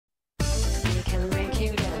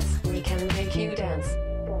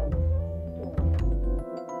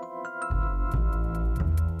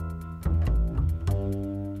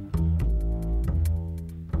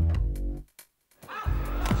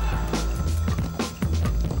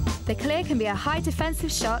The clear can be a high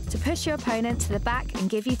defensive shot to push your opponent to the back and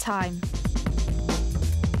give you time.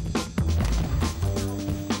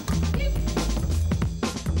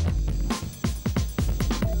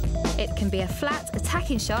 It can be a flat,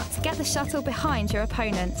 attacking shot to get the shuttle behind your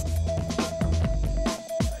opponent.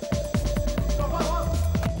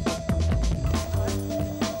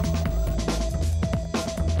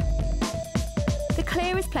 The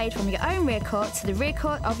clear is played from your own rear court to the rear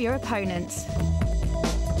court of your opponent.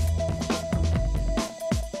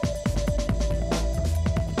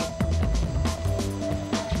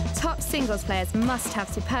 Top singles players must have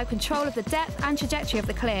superb control of the depth and trajectory of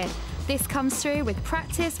the clear. This comes through with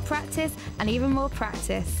practice, practice, and even more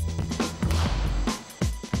practice.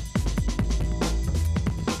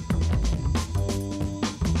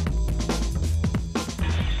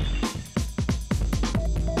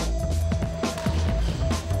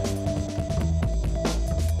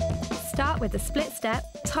 Start with the split step,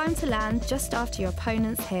 time to land just after your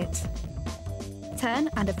opponent's hit. Turn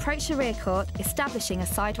and approach the rear court, establishing a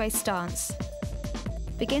sideways stance.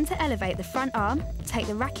 Begin to elevate the front arm, take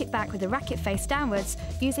the racket back with the racket face downwards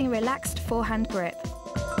using a relaxed forehand grip.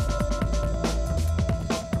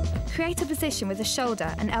 Create a position with the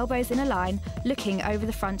shoulder and elbows in a line, looking over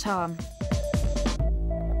the front arm.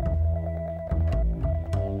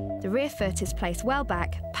 The rear foot is placed well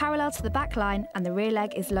back, parallel to the back line, and the rear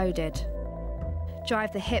leg is loaded.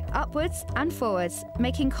 Drive the hip upwards and forwards,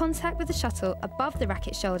 making contact with the shuttle above the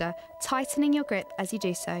racket shoulder, tightening your grip as you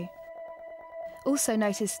do so. Also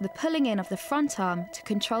notice the pulling in of the front arm to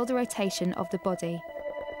control the rotation of the body.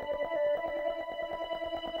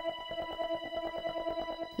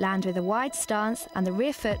 Land with a wide stance and the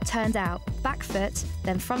rear foot turned out, back foot,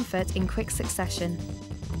 then front foot in quick succession.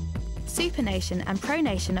 Supination and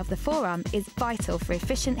pronation of the forearm is vital for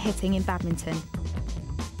efficient hitting in badminton.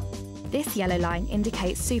 This yellow line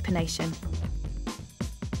indicates supination,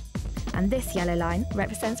 and this yellow line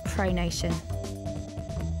represents pronation.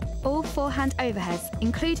 All forehand overheads,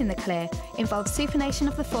 including the clear, involve supination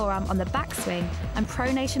of the forearm on the back swing and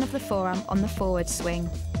pronation of the forearm on the forward swing.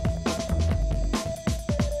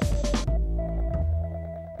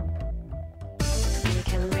 We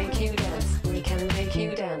can make you dance. We can make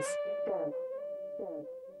you dance.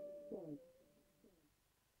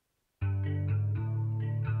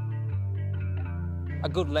 A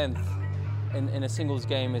good length in a singles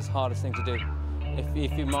game is the hardest thing to do.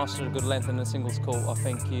 If you master a good length in a singles court, I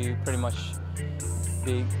think you pretty much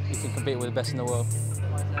you can compete with the best in the world.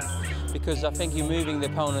 Because I think you're moving the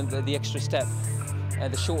opponent the extra step.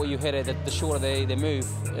 The shorter you hit it, the shorter they move,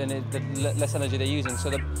 and the less energy they're using. So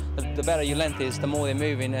the better your length is, the more they're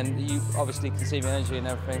moving, and you obviously conceive energy and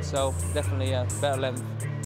everything. So definitely, better length.